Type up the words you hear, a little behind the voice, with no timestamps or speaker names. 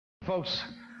Folks,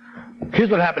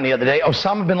 here's what happened the other day.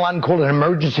 Osama bin Laden called an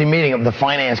emergency meeting of the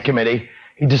finance committee.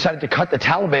 He decided to cut the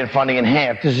Taliban funding in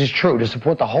half, this is true, to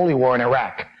support the holy war in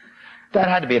Iraq. That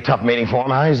had to be a tough meeting for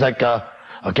him, huh? He's like,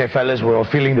 okay, fellas, we're all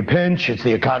feeling the pinch. It's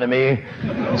the economy.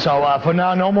 So for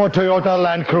now, no more Toyota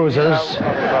Land Cruisers.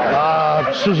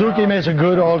 Suzuki makes a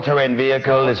good all-terrain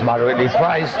vehicle. It's moderately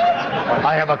priced.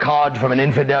 I have a card from an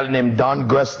infidel named Don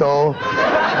Guesto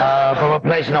from a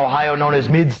place in Ohio known as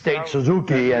Mid-State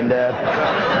Suzuki, and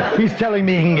he's telling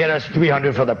me he can get us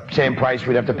 300 for the same price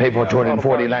we'd have to pay for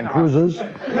 240 Land Cruisers.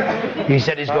 He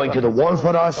said he's going to the war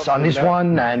for us on this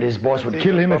one, and his boss would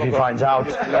kill him if he finds out.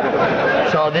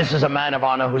 So this is a man of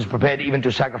honor who's prepared even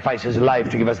to sacrifice his life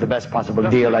to give us the best possible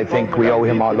deal. I think we owe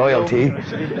him our loyalty.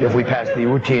 If we pass the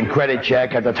routine credit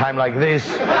check at a time like this,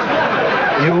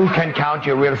 you can count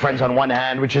your real friends on one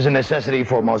hand, which is a necessity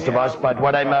for most of us. But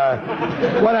what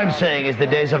I'm saying is the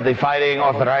days of the fighting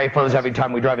off the rifles every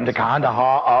time we drive into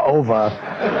Kandahar are over.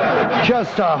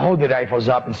 Just hold the rifles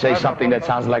up and say something that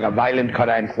sounds like a violent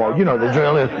Quran quote. You know the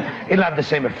drill. It'll have the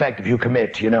same effect if you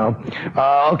commit, you know.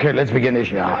 Okay, let's begin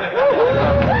this now.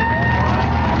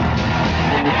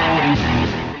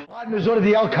 Laden has ordered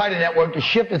the Al-Qaeda network to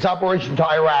shift its operation to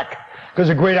Iraq because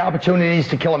of great opportunities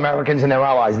to kill Americans and their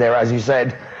allies there, as he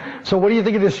said. So what do you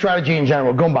think of this strategy in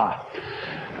general? Goumba.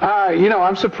 You know,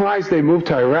 I'm surprised they moved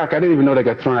to Iraq. I didn't even know they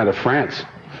got thrown out of France.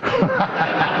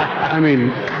 I mean,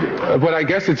 but I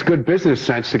guess it's good business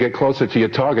sense to get closer to your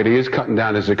target. He is cutting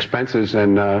down his expenses,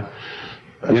 and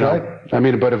That's right. I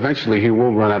mean, but eventually he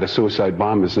will run out of suicide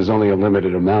bombers. There's only a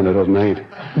limited amount of those made.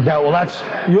 Yeah, well, that's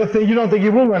your thing. You don't think he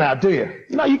will run out, do you?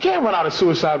 No, you can't run out of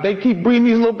suicide. They keep breeding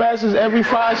these little bastards every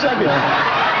 5 seconds.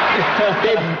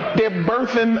 They're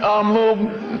birthing little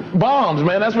bombs,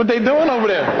 man. That's what they're doing over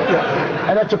there. Yeah.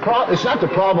 And that's a problem. It's not the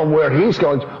problem where he's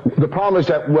going. The problem is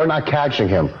that we're not catching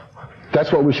him. That's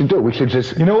what we should do. We should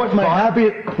just... You know what, my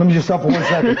happy... Let me just stop for 1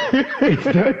 second. You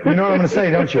know what I'm going to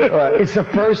say, don't you? It's the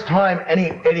first time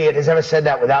any idiot has ever said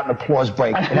that without an applause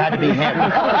break. It had to be him.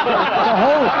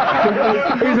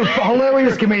 He's a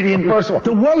hilarious comedian. First of all,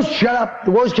 the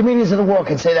worst comedians in the world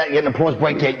can say that and get an applause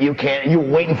break, yet you can't. You're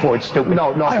waiting for it, stupid.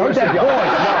 No. I heard that voice.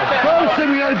 No. First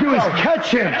thing we got to do is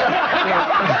catch him.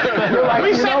 Like,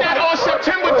 we said that on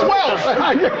September 12th.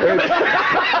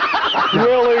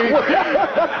 Really?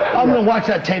 I'm going to watch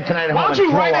that tape tonight at home. Why don't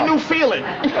you write a new feeling?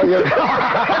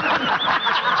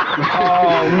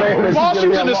 Oh, man. Boss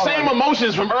using the same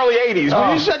emotions from early 80s.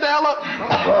 Will you shut the hell up?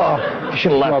 Oh, you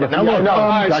should have left it. Now look,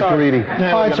 Dr. Eady.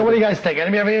 All right, so what do you guys think?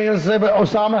 Anything else to say about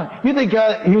Osama? You think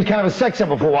he was kind of a sex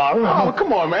symbol for a while? Oh,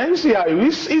 come on, man. You see how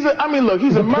he's I mean, look,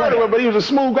 he's a murderer, but he was a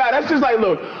smooth guy. That's just like,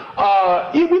 look,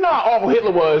 we know how awful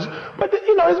Hitler was, but,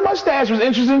 you know, his mustache was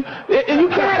interesting. And you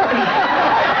can't...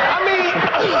 I mean,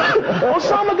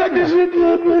 Osama got this...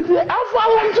 I'll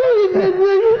follow him, too.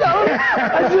 You know.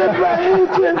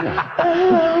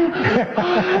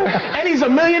 And he's a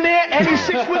millionaire, and he's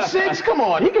 6'6". Come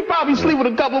on. He could probably sleep with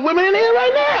a couple of women in here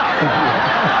right now.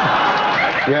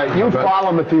 Yeah, you'd follow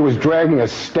him if he was dragging a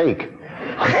steak.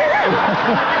 All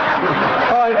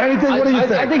right, anything, what do you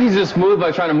think? I think he's just smooth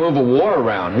by trying to move a war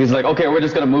around. He's like, okay, we're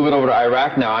just going to move it over to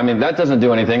Iraq now. I mean, that doesn't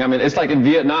do anything. I mean, it's like in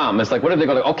Vietnam. It's like, what if they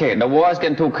go like, okay, the war's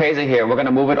getting too crazy here. We're going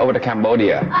to move it over to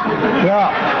Cambodia.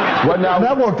 Yeah. What now?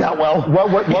 That worked out well.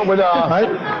 What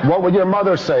would your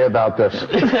mother say about this?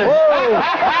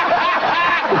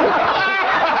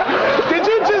 Did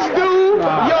you just do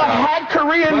your hack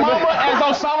Korean mama as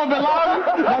Osama bin Laden?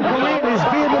 My Korean is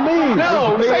Vietnamese.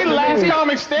 No, say last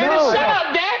comic standard. No. Shut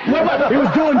up, Dad. He was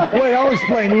doing, wait, I'll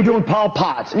explain. He was doing Pol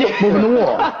Pot, moving the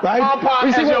war, right? Pol Pot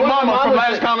as your mama from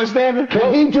last comic standard?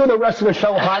 Can he do the rest of the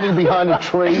show hiding behind a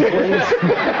tree, please?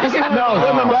 No,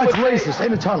 that's racist.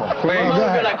 In the tunnel. Please. My mom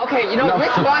would be like, okay, you know,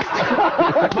 Rich Voss.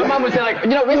 My mom would say, like, you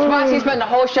know, Rich Voss, he spent the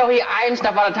whole show, he ironed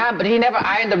stuff all the time, but he never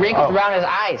ironed the wrinkles around his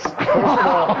eyes.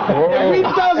 If he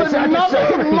does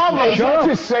another mother, is that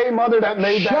the same mother that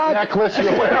made that necklace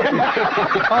you're wearing?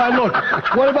 All right, look,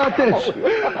 what about this?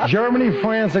 Germany,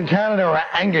 France, and Canada are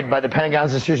angered by the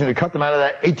Pentagon's decision to cut them out of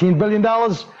that $18 billion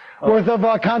worth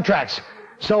of contracts.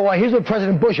 So here's what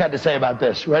President Bush had to say about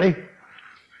this. Ready?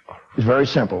 It's very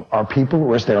simple. Our people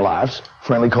risk their lives,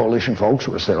 friendly coalition folks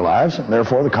risk their lives, and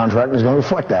therefore the contract is going to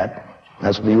reflect that.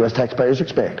 That's what the U.S. taxpayers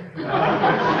expect.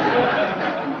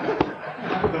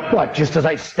 What, just as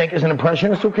I stink as an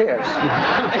impressionist? Who cares?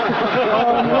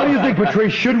 What do you think,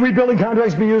 Patrice? Should rebuilding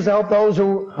contracts be used to help those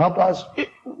who help us?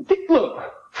 Look,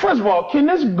 first of all, can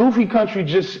this goofy country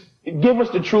just give us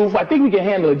the truth? I think we can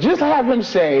handle it. Just have him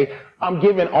say, I'm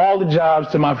giving all the jobs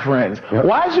to my friends. Yep.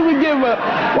 Why should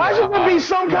there be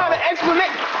some kind of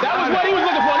explanation? That was what he was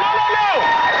looking for.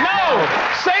 No.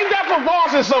 Save that for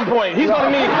Voss at some point. He's gonna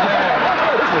need it.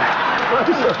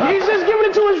 He's just giving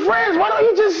it to his friends. Why don't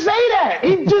he just say that?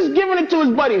 He's just giving it to his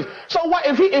buddies. So what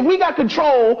if we got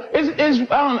control? I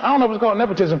don't know if it's called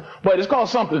nepotism, but it's called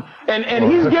something. And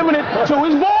he's giving it to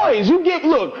his boys.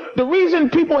 Look. The reason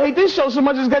people hate this show so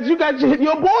much is because you got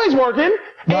your boys working.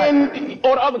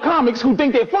 Or the other comics who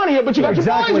think they're funnier, but you got your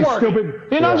boys working. Stupid.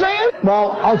 You know what I'm saying?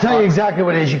 Well, I'll tell you exactly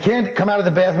what it is. You can't come out of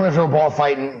the bathroom after a ball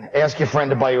fight and ask your friend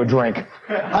to buy you a drink.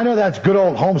 I know that's good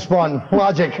old homespun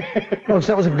logic. Folks,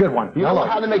 that was a good one. You know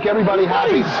how to make everybody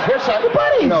happy? Here's how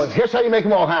you make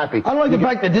them all happy. I don't like the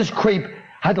fact that this creep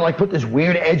had to put this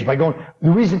weird edge by going,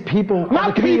 the reason people...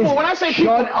 Not people, when I say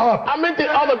people, shut up. I meant these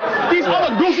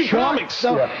other goofy comics.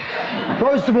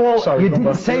 First of all, you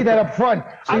didn't say that up front.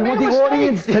 So you want the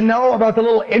audience to know about the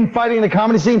little infighting in the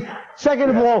comedy scene.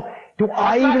 Second of all, do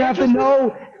I even have to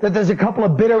know that there's a couple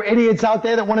of bitter idiots out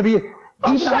there that want to be...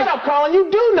 shut up, Colin.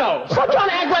 You do know. Stop trying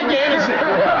to act like you're innocent.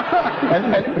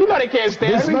 And you know they can't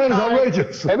stand this man is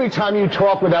outrageous. Every time you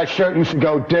talk with that shirt, you should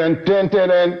go dun dun dun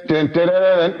dun dun dun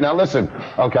dun. Now listen,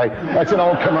 okay, that's an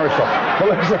old commercial.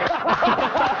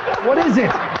 What is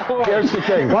it? Here's the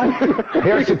thing. What?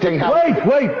 Here's the thing.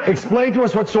 Wait. Explain to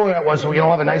us what song that was so we can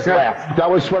all have a nice laugh.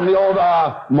 That was from the old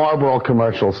Marlboro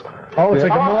commercials. Oh, it's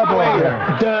like a Marlboro.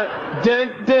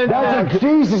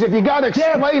 Jesus, if you gotta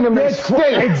explain them, they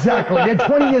stink. Exactly. They're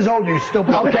 20 years old, you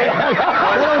stupid. Okay.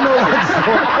 I don't know what's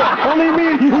only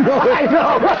me and you know it. I know.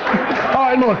 All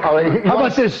right, look. How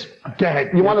about this? Go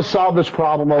ahead. You want to solve this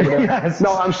problem over there? Yes.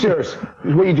 No, I'm serious.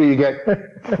 What do? You get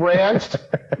France,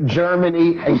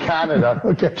 Germany, and Canada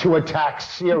to attack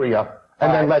Syria,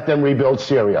 and then let them rebuild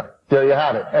Syria. There you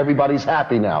have it. Everybody's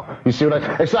happy now. You see what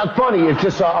it's not funny. It's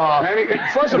just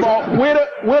First of all, where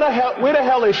the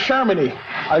hell is Shermany?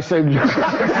 I say.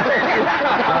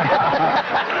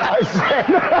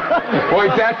 Boy,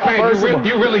 Dat Phan,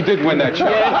 you really did win that show.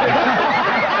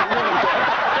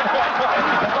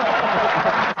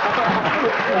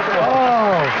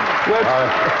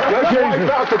 Let's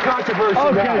wipe out the controversy.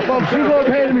 Okay, folks, you go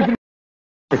ahead and...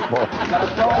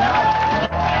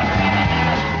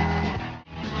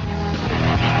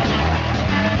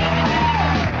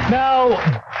 Now,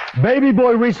 Baby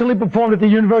Boy recently performed at the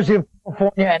University of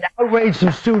California and outraged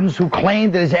some students who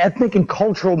claimed that his ethnic and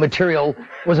cultural material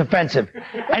was offensive.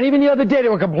 And even the other day they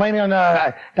were complaining on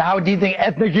the How Do You Think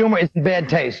Ethnic Humor is in Bad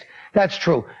Taste. That's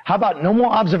true. How about no more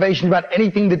observations about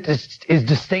anything that is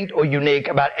distinct or unique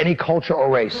about any culture or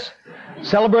race?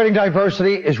 Celebrating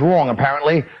diversity is wrong,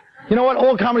 apparently. You know what?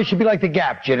 All comedy should be like The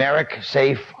Gap. Generic,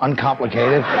 safe,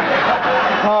 uncomplicated.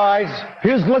 All right.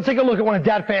 Let's take a look at one of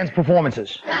Dat Phan's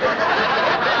performances.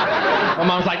 My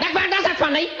mom's like, Dat Phan, that's not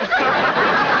funny.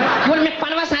 You want to make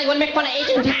fun of us now? You want to make fun of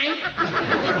Asian time?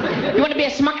 You want to be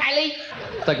a smug alley?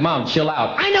 It's like, Mom, chill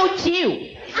out. I know chew.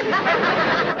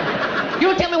 You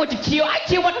don't tell me what to chew. I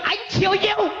chew what I chew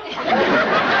you.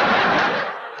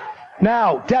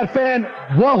 Now, Dat Phan,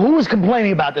 who was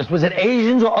complaining about this? Was it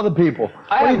Asians or other people?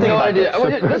 I have no idea.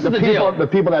 This is the deal. The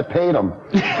people that paid him.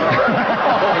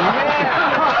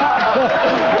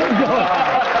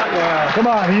 Come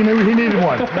on, he needed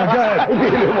one. Now, go ahead.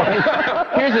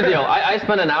 Here's the deal. I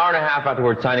spent an hour and a half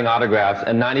afterwards signing autographs,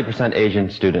 and 90% Asian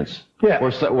students. Yeah.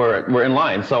 We're in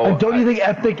line. So. And don't you think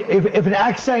ethnic? If an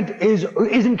accent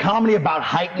isn't comedy about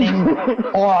heightening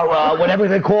or whatever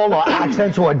they call or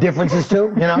accents or differences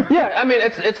too? You know? Yeah. I mean,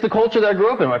 it's the culture that I grew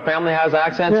up in. My family has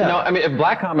accents. Yeah. You know. I mean, if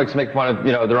black comics make fun of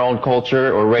their own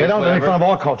culture or race, they don't make fun of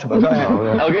our culture, but go ahead.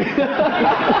 Okay.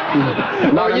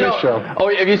 Not on this show. Oh,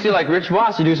 if you see like Rich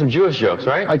Voss, you do some Jewish jokes,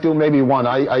 right? I do maybe one.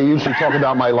 I usually talk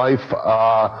about my life.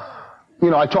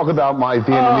 I talk about my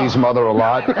Vietnamese mother a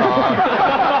lot.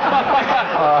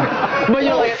 But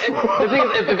the thing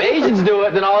is, if Asians do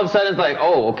it, then all of a sudden it's like,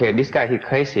 oh, okay, this guy, he's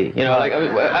crazy.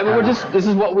 I mean, this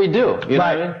is what we do. You know what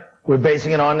I mean? We're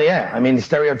basing it on the air. I mean, the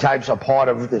stereotypes are part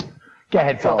of the... Go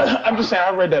ahead, fellas. I'm just saying,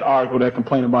 I read that article that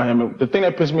complained about him. The thing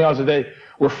that pissed me off today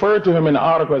referred to him in the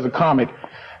article as a comic,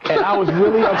 and I was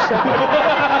really upset.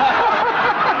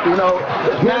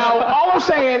 Now, all I'm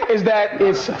saying is that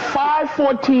it's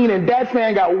 5:14 and Dat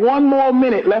Phan got one more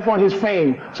minute left on his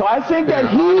fame. So I think that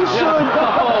he should...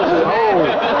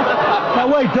 Now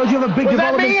wait, don't you have a big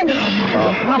development...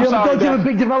 Don't you have a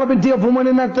big development deal for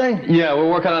winning that thing? Yeah, we're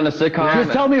working on a sitcom.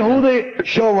 Just tell me who the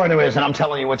showrunner is and I'm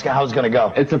telling you how it's going to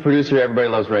go. It's a producer, Everybody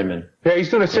Loves Raymond. Yeah, he's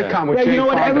doing a sitcom with Jay Jay you know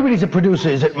what? Fonda. Everybody's a producer.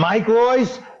 Is it Mike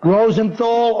Royce,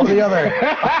 Rosenthal, or the other?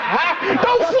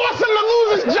 Don't force him to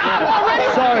lose his job already.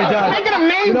 Sorry, Dad. Making him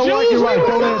name You know what? Jews. You're right.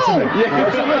 Don't answer me.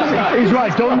 Yeah. He's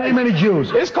right. Don't name any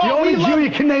Jews. It's called the only We Jew Love-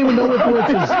 you can name with no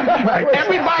influences. Right.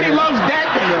 Everybody loves Dat.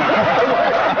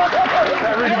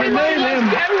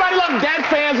 Everybody loves Dat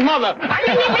Phan's mother.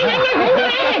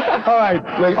 All right.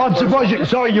 I'm surprised you.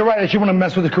 Sorry, you're right. I shouldn't want to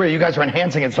mess with the career. You guys are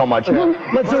enhancing it so much.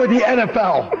 Let's do it. The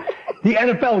NFL. The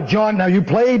NFL, John. Now you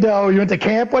played. You went to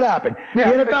camp. What happened?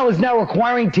 Yeah. The NFL is now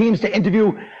requiring teams to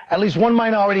interview at least one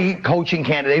minority coaching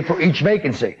candidate for each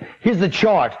vacancy. Here's the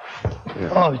chart.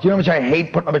 Oh, do you know how much I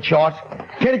hate putting up a chart?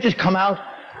 Can't it just come out?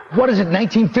 What is it,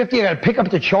 1950? I gotta pick up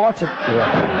the charts.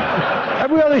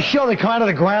 Every other show, they come out of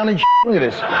the ground and look at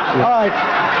this. All right.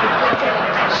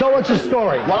 So what's the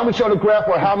story? Why don't we show the graph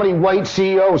where how many white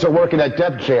CEOs are working at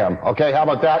Def Jam? Okay, how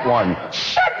about that one?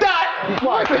 Shut that!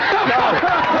 What?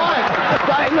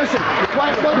 Listen,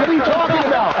 what are you talking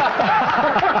about?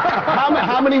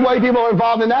 How many white people are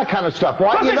involved in that kind of stuff?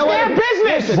 Why? Because it's their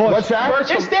business. Listen, what's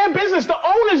that? It's their business. The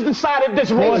owners decided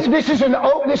this race. This is a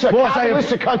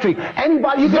capitalistic country.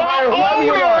 Anybody, you can hire whoever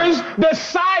you want. The owners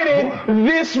decided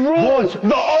this rule.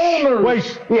 The owners.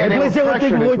 Wait. Yeah, they Let's say were one thing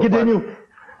pressured before we into it.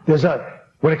 continue.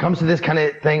 When it comes to this kind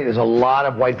of thing, there's a lot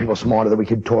of white people smarter that we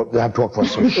could have talk for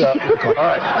us. All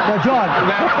right. Now,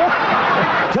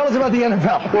 John, tell us about the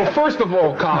NFL. Well, first of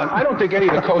all, Colin, I don't think any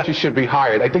of the coaches should be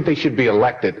hired. I think they should be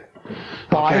elected.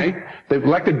 Okay? They're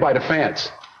elected by the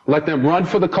fans. Let them run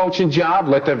for the coaching job.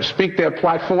 Let them speak their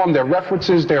platform, their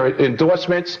references, their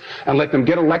endorsements, and let them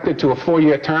get elected to a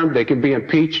 4-year term. They can be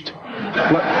impeached.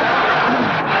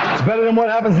 It's better than what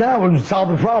happens now. We'll solve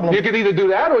the problem. You can either do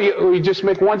that or you just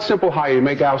make one simple hire. You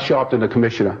make Al Sharpton the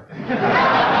commissioner.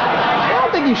 I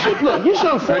don't think you should. Look, you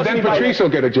shouldn't force And then anybody. Patrice will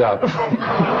get a job.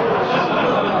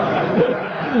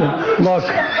 Look,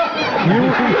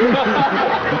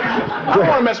 I don't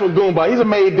want to mess with Goumba. He's a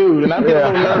made dude, and I'm getting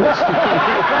a little nervous.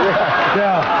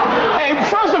 yeah. Hey,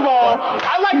 first of all,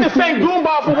 I'd like to thank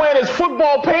Goumba for wearing his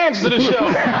football pants to the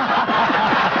show.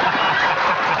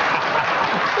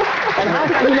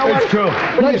 You know what? It's true.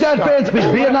 Let that fan speak.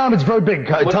 Vietnam is very big.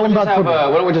 Tell them about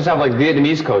football. Why don't we just have like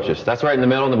Vietnamese coaches? That's right in the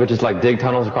middle, and we just like dig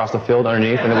tunnels across the field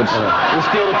underneath, and then we'll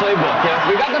steal the playbook.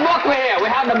 Yeah? We got the book for here. We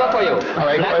have the book for you. All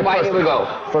right, That's why here we go.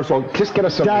 First of all, just get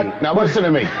us something. Now listen to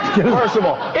me. First of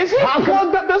all, Does he have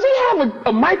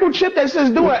a microchip that says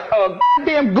do a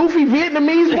damn goofy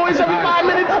Vietnamese voice every 5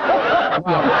 minutes?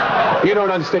 You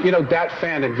don't understand. You know, Dat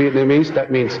Phan in Vietnamese,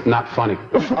 that means not funny.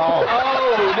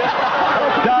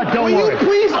 Don't Will worry. you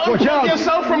please unplug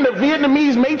yourself from the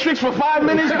Vietnamese matrix for 5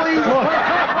 minutes, please? All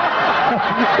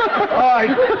right.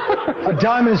 A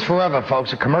diamond is forever,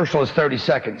 folks. A commercial is 30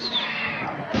 seconds.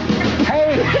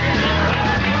 Hey!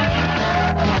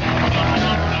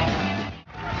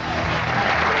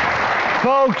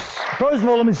 Folks, first of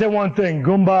all, let me say one thing.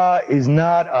 Goumba is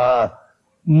not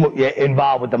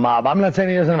involved with the mob. I'm not saying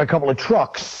he doesn't have a couple of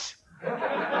trucks.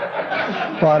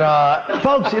 But,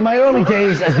 folks, in my early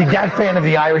days as the Dat Phan of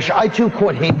the Irish, I too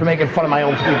caught heat for making fun of my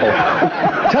own people.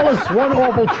 Tell us one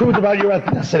awful truth about your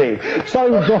ethnicity.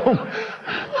 Starting with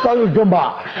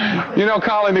Goumba. You know,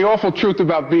 Colin, the awful truth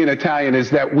about being Italian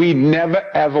is that we never,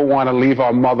 ever want to leave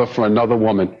our mother for another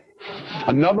woman.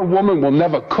 Another woman will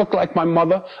never cook like my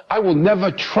mother. I will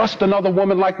never trust another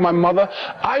woman like my mother.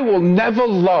 I will never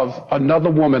love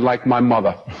another woman like my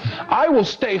mother. I will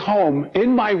stay home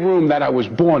in my room that I was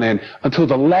born in until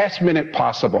the last minute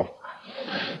possible.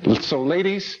 So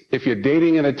ladies, if you're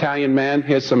dating an Italian man,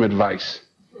 here's some advice.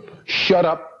 Shut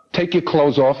up, take your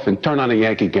clothes off, and turn on a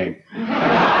Yankee game.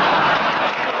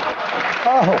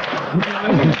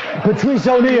 Oh, Patrice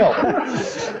O'Neal.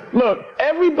 Look,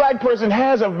 every black person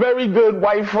has a very good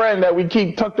white friend that we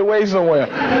keep tucked away somewhere.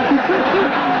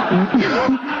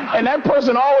 And that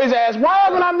person always asks, why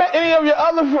haven't I met any of your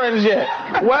other friends yet?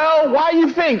 Well, why you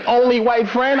think, only white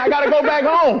friend? I gotta go back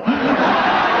home.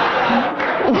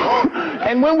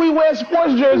 And when we wear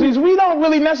sports jerseys, we don't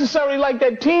really necessarily like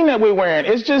that team that we're wearing.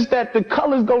 It's just that the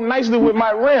colors go nicely with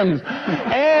my rims.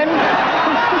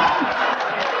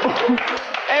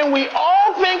 And we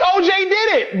all think OJ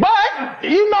did it, but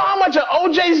you know how much an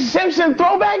OJ Simpson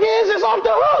throwback is? It's off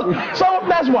the hook. So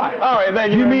that's why. All right,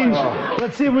 thank you. You mean,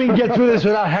 let's see if we can get through this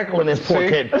without heckling this poor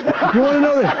kid. You want to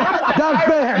know this? Dat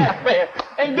Phan.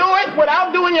 And do it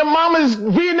without doing your mama's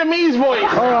Vietnamese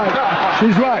voice. All right,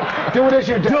 she's right. do it as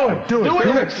your dad. Do it. Do it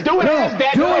as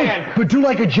Dat Phan. But do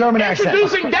like a German accent.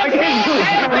 Introducing Dat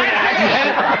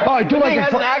Phan. All right, do like He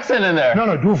has an accent in there.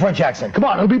 No, do a French accent. Come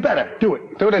on, it'll be better. Do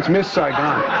it. Do it as Miss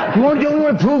Saigon. You want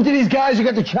to prove to these guys you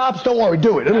got the chops? Don't worry,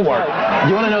 do it. It'll work.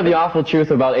 You want to know the awful truth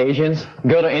about Asians?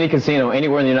 Go to any casino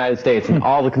anywhere in the United States, and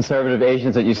all the conservative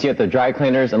Asians that you see at the dry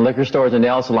cleaners and liquor stores and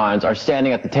nail salons are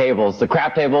standing at the tables, the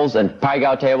crap tables and pie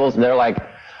gow tables, and they're like,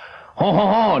 ho, ho,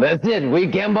 ho, that's it. We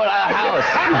gambled our house.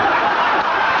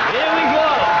 Here we go.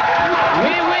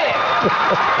 We win.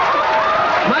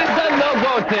 My son no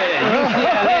go there. You see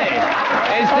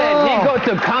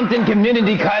to Compton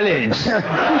Community College,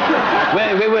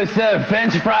 where we will serve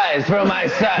French fries for my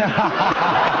son.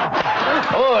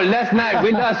 Oh, last night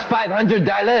we lost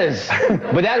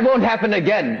 $500, but that won't happen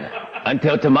again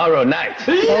until tomorrow night.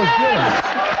 That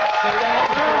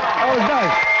was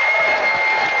nice.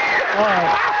 All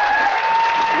right.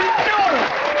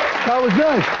 That was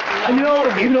nice. And you know,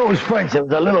 even though it was French, it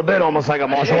was a little bit almost like a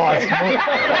martial arts.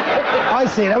 I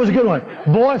see. That was a good one.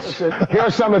 Boss? Here are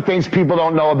some of the things people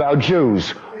don't know about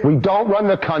Jews. We don't run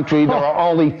the country. There are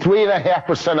only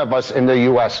 3.5% of us in the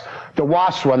U.S. The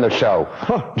WASPs run the show.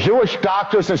 Jewish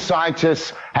doctors and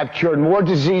scientists have cured more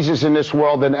diseases in this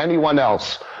world than anyone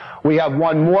else. We have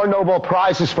won more Nobel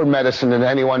Prizes for medicine than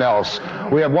anyone else.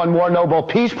 We have won more Nobel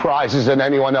Peace Prizes than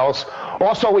anyone else.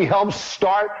 Also, we helped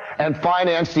start and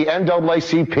finance the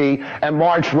NAACP and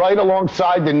marched right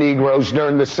alongside the Negroes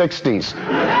during the 60s.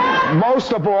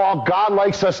 Most of all, God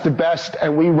likes us the best,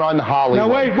 and we run Hollywood.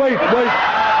 Now, wait. Hey,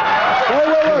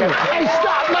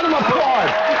 stop! Let him applaud!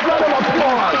 Let him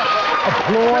applaud!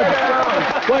 Applaud.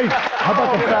 Wait, how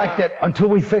about the fact that until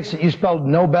we fix it, you spelled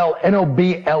Nobel,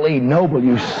 N-O-B-L-E, Noble,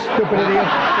 you stupid idiot.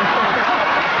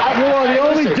 You are the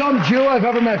only dumb Jew I've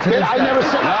ever met to this I day. never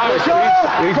said.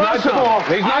 First of all,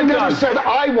 I never said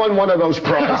I won one of those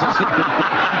prizes.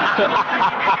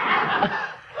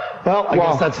 Well, I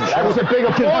guess that's the show. That was a big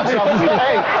applause.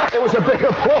 Hey, it was a big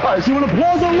applause. You want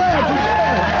applause or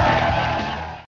laugh?